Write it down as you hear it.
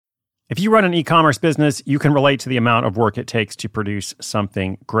If you run an e-commerce business, you can relate to the amount of work it takes to produce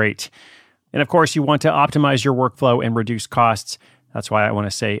something great. And of course, you want to optimize your workflow and reduce costs. That's why I want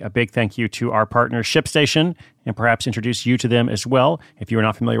to say a big thank you to our partner, ShipStation, and perhaps introduce you to them as well. If you are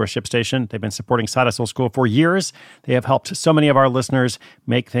not familiar with ShipStation, they've been supporting Side Hustle School for years. They have helped so many of our listeners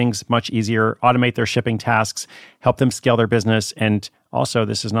make things much easier, automate their shipping tasks, help them scale their business, and also,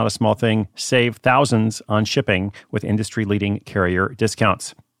 this is not a small thing, save thousands on shipping with industry-leading carrier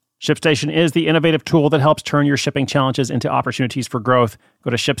discounts. ShipStation is the innovative tool that helps turn your shipping challenges into opportunities for growth. Go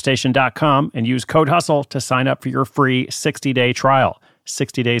to ShipStation.com and use code HUSTLE to sign up for your free 60-day trial.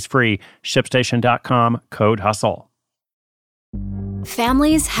 60 days free. ShipStation.com, code HUSTLE.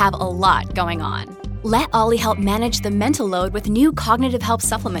 Families have a lot going on. Let Ollie help manage the mental load with new cognitive help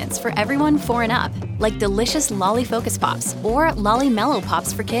supplements for everyone 4 and up, like delicious Lolly Focus Pops or Lolly Mellow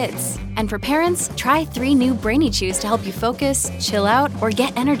Pops for kids. And for parents, try 3 new Brainy Chews to help you focus, chill out, or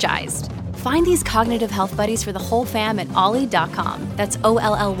get energized. Find these cognitive health buddies for the whole fam at ollie.com. That's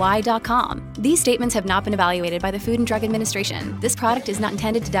OLLY.com. These statements have not been evaluated by the Food and Drug Administration. This product is not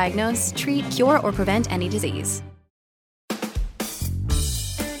intended to diagnose, treat, cure, or prevent any disease.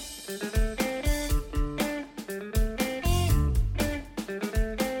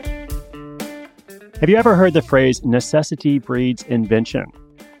 Have you ever heard the phrase, necessity breeds invention?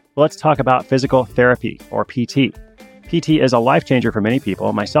 Well, let's talk about physical therapy, or PT. PT is a life changer for many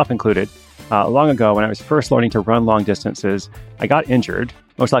people, myself included. Long ago, when I was first learning to run long distances, I got injured,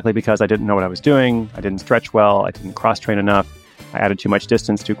 most likely because I didn't know what I was doing, I didn't stretch well, I didn't cross-train enough, I added too much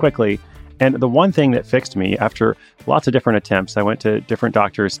distance too quickly. And the one thing that fixed me, after lots of different attempts, I went to different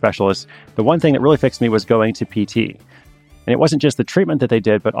doctors, specialists, the one thing that really fixed me was going to PT. And it wasn't just the treatment that they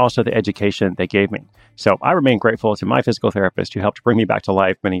did, but also the education they gave me. So I remain grateful to my physical therapist who helped bring me back to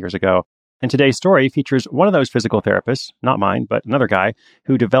life many years ago. And today's story features one of those physical therapists, not mine, but another guy,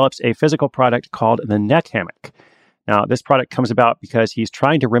 who develops a physical product called the Neck Hammock. Now, this product comes about because he's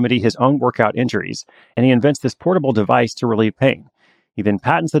trying to remedy his own workout injuries, and he invents this portable device to relieve pain. He then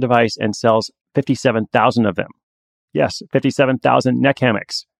patents the device and sells 57,000 of them. Yes, 57,000 neck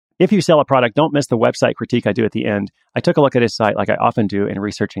hammocks. If you sell a product, don't miss the website critique I do at the end. I took a look at his site like I often do in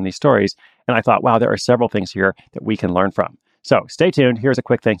researching these stories, and I thought, wow, there are several things here that we can learn from. So stay tuned. Here's a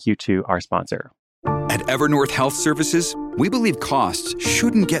quick thank you to our sponsor. At Evernorth Health Services, we believe costs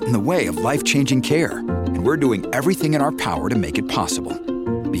shouldn't get in the way of life-changing care, and we're doing everything in our power to make it possible.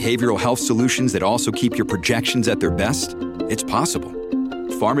 Behavioral health solutions that also keep your projections at their best? It's possible.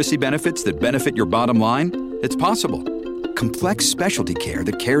 Pharmacy benefits that benefit your bottom line? It's possible. Complex specialty care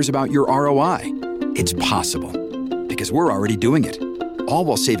that cares about your ROI. It's possible. Because we're already doing it. All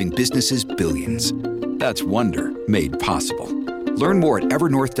while saving businesses billions. That's Wonder made possible. Learn more at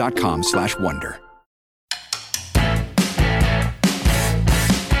evernorth.com/wonder.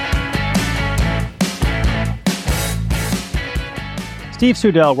 Steve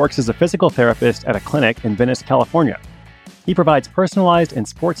Sudell works as a physical therapist at a clinic in Venice, California. He provides personalized and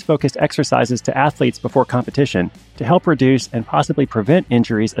sports-focused exercises to athletes before competition to help reduce and possibly prevent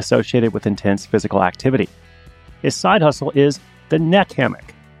injuries associated with intense physical activity. His side hustle is the Neck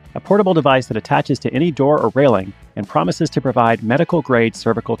Hammock, a portable device that attaches to any door or railing and promises to provide medical-grade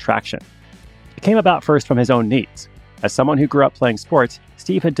cervical traction. It came about first from his own needs. As someone who grew up playing sports,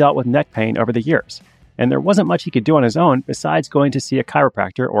 Steve had dealt with neck pain over the years, and there wasn't much he could do on his own besides going to see a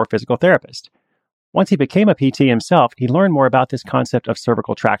chiropractor or physical therapist. Once he became a PT himself, he learned more about this concept of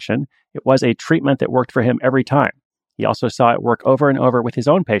cervical traction. It was a treatment that worked for him every time. He also saw it work over and over with his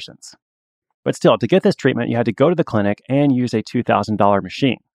own patients. But still, to get this treatment, you had to go to the clinic and use a $2,000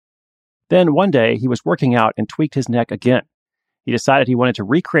 machine. Then one day, he was working out and tweaked his neck again. He decided he wanted to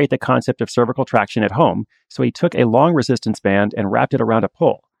recreate the concept of cervical traction at home, so he took a long resistance band and wrapped it around a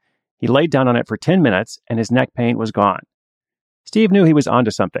pole. He laid down on it for 10 minutes, and his neck pain was gone. Steve knew he was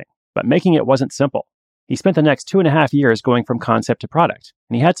onto something. But making it wasn't simple. He spent the next 2.5 years going from concept to product,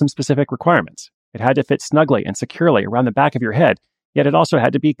 and he had some specific requirements. It had to fit snugly and securely around the back of your head, yet it also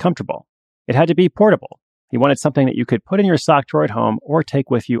had to be comfortable. It had to be portable. He wanted something that you could put in your sock drawer at home or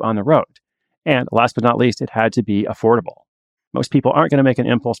take with you on the road. And last but not least, it had to be affordable. Most people aren't going to make an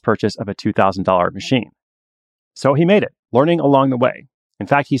impulse purchase of a $2,000 machine. So he made it, learning along the way. In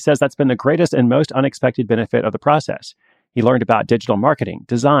fact, he says that's been the greatest and most unexpected benefit of the process. He learned about digital marketing,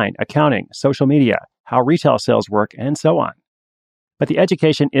 design, accounting, social media, how retail sales work, and so on. But the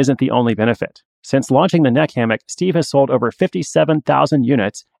education isn't the only benefit. Since launching the Neck Hammock, Steve has sold over 57,000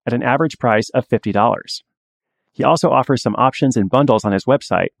 units at an average price of $50. He also offers some options and bundles on his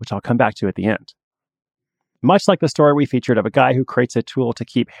website, which I'll come back to at the end. Much like the story we featured of a guy who creates a tool to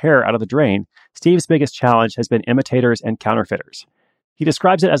keep hair out of the drain, Steve's biggest challenge has been imitators and counterfeiters. He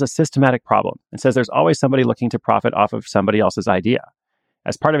describes it as a systematic problem and says there's always somebody looking to profit off of somebody else's idea.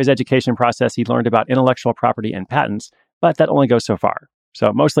 As part of his education process, he learned about intellectual property and patents, but that only goes so far.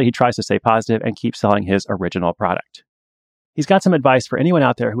 So mostly he tries to stay positive and keep selling his original product. He's got some advice for anyone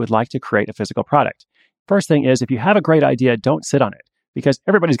out there who would like to create a physical product. First thing is, if you have a great idea, don't sit on it, because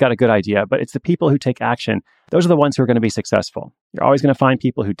everybody's got a good idea, but it's the people who take action. Those are the ones who are going to be successful. You're always going to find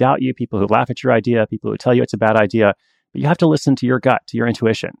people who doubt you, people who laugh at your idea, people who tell you it's a bad idea, but you have to listen to your gut, to your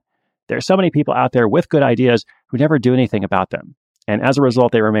intuition. There are so many people out there with good ideas who never do anything about them. And as a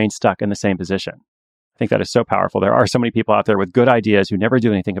result, they remain stuck in the same position. I think that is so powerful. There are so many people out there with good ideas who never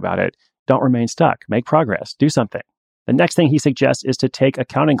do anything about it. Don't remain stuck. Make progress. Do something. The next thing he suggests is to take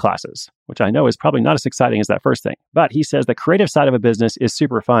accounting classes, which I know is probably not as exciting as that first thing. But he says the creative side of a business is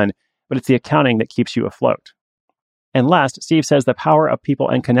super fun, but it's the accounting that keeps you afloat. And last, Steve says the power of people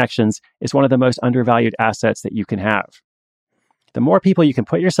and connections is one of the most undervalued assets that you can have. The more people you can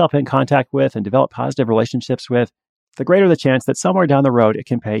put yourself in contact with and develop positive relationships with, the greater the chance that somewhere down the road it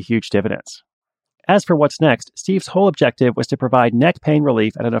can pay huge dividends. As for what's next, Steve's whole objective was to provide neck pain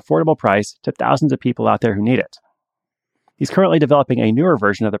relief at an affordable price to thousands of people out there who need it. He's currently developing a newer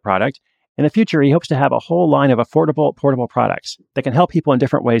version of the product. In the future, he hopes to have a whole line of affordable, portable products that can help people in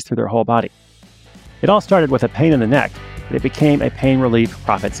different ways through their whole body. It all started with a pain in the neck, but it became a pain relief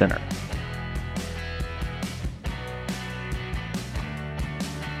profit center.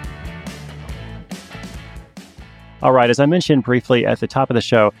 All right, as I mentioned briefly at the top of the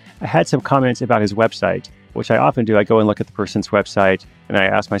show, I had some comments about his website, which I often do. I go and look at the person's website and I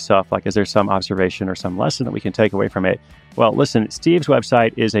ask myself, is there some observation or some lesson that we can take away from it? Well, listen, Steve's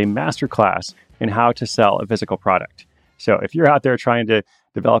website is a masterclass in how to sell a physical product. So if you're out there trying to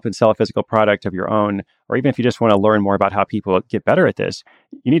develop and sell a physical product of your own, or even if you just want to learn more about how people get better at this,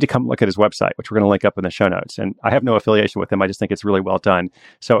 you need to come look at his website, which we're going to link up in the show notes. And I have no affiliation with him. I just think it's really well done.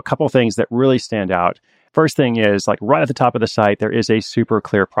 So a couple things that really stand out. First thing is, right at the top of the site, there is a super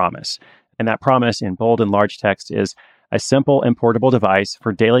clear promise. And that promise in bold and large text is a simple and portable device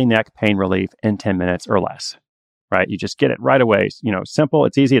for daily neck pain relief in 10 minutes or less, right? You just get it right away. Simple,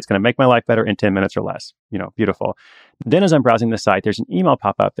 it's easy. It's going to make my life better in 10 minutes or less. Beautiful. Then as I'm browsing the site, there's an email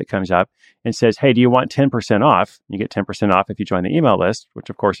pop-up that comes up and says, hey, do you want 10% off? You get 10% off if you join the email list, which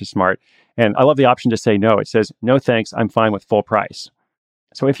of course is smart. And I love the option to say no. It says, no, thanks. I'm fine with full price.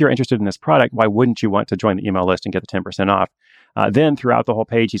 So if you're interested in this product, why wouldn't you want to join the email list and get the 10% off? Then throughout the whole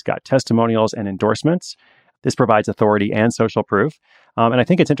page, he's got testimonials and endorsements. This provides authority and social proof. And I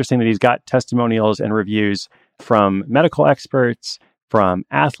think it's interesting that he's got testimonials and reviews from medical experts, from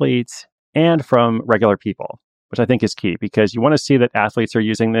athletes, and from regular people, which I think is key because you want to see that athletes are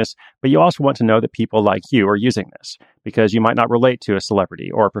using this, but you also want to know that people like you are using this because you might not relate to a celebrity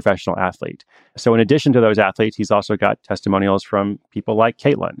or a professional athlete. So in addition to those athletes, he's also got testimonials from people like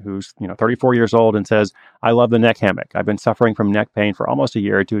Caitlin, who's 34 years old and says, I love the neck hammock. I've been suffering from neck pain for almost a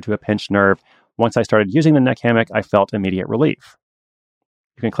year due to a pinched nerve. Once I started using the neck hammock, I felt immediate relief.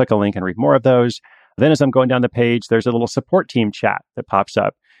 You can click a link and read more of those. Then as I'm going down the page, there's a little support team chat that pops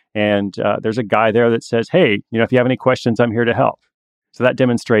up. And there's a guy there that says, hey, if you have any questions, I'm here to help. So that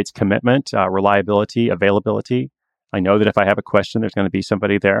demonstrates commitment, reliability, availability. I know that if I have a question, there's going to be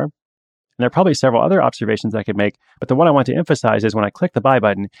somebody there. And there are probably several other observations I could make, but the one I want to emphasize is when I click the buy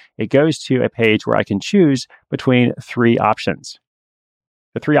button, it goes to a page where I can choose between three options.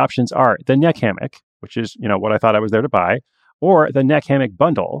 The three options are the neck hammock, which is, what I thought I was there to buy, or the neck hammock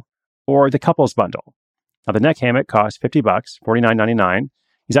bundle, or the couples bundle. Now, the neck hammock costs $50, $49.99.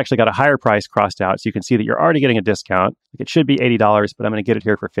 He's actually got a higher price crossed out, so you can see that you're already getting a discount. It should be $80, but I'm going to get it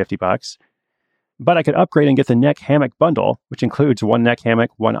here for $50. But I could upgrade and get the neck hammock bundle, which includes one neck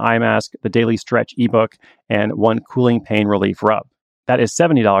hammock, one eye mask, the daily stretch ebook, and one cooling pain relief rub. That is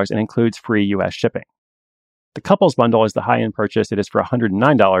 $70 and includes free U.S. shipping. The couples bundle is the high-end purchase. It is for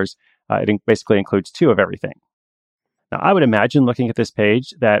 $109. It basically includes two of everything. Now, I would imagine looking at this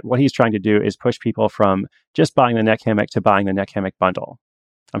page that what he's trying to do is push people from just buying the neck hammock to buying the neck hammock bundle.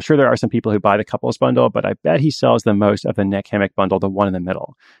 I'm sure there are some people who buy the couples bundle, but I bet he sells the most of the neck hammock bundle, the one in the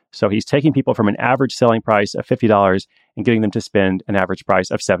middle. So he's taking people from an average selling price of $50 and getting them to spend an average price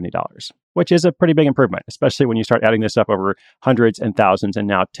of $70, which is a pretty big improvement, especially when you start adding this up over hundreds and thousands and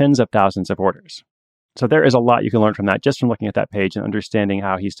now tens of thousands of orders. So there is a lot you can learn from that just from looking at that page and understanding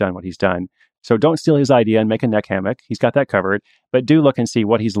how he's done what he's done. So don't steal his idea and make a neck hammock. He's got that covered, but do look and see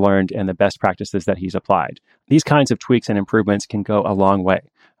what he's learned and the best practices that he's applied. These kinds of tweaks and improvements can go a long way.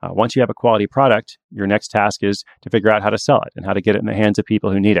 Once you have a quality product, your next task is to figure out how to sell it and how to get it in the hands of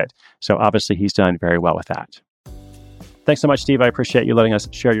people who need it. So obviously he's done very well with that. Thanks so much, Steve. I appreciate you letting us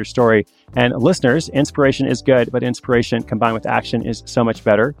share your story. And listeners, inspiration is good, but inspiration combined with action is so much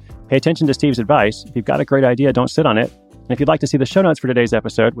better. Pay attention to Steve's advice. If you've got a great idea, don't sit on it. And if you'd like to see the show notes for today's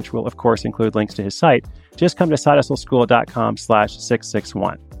episode, which will, of course, include links to his site, just come to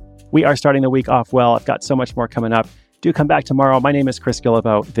sidehustleschool.com/661. We are starting the week off well. I've got so much more coming up. Do come back tomorrow. My name is Chris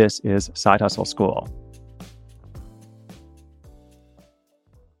Guillebeau. This is Side Hustle School.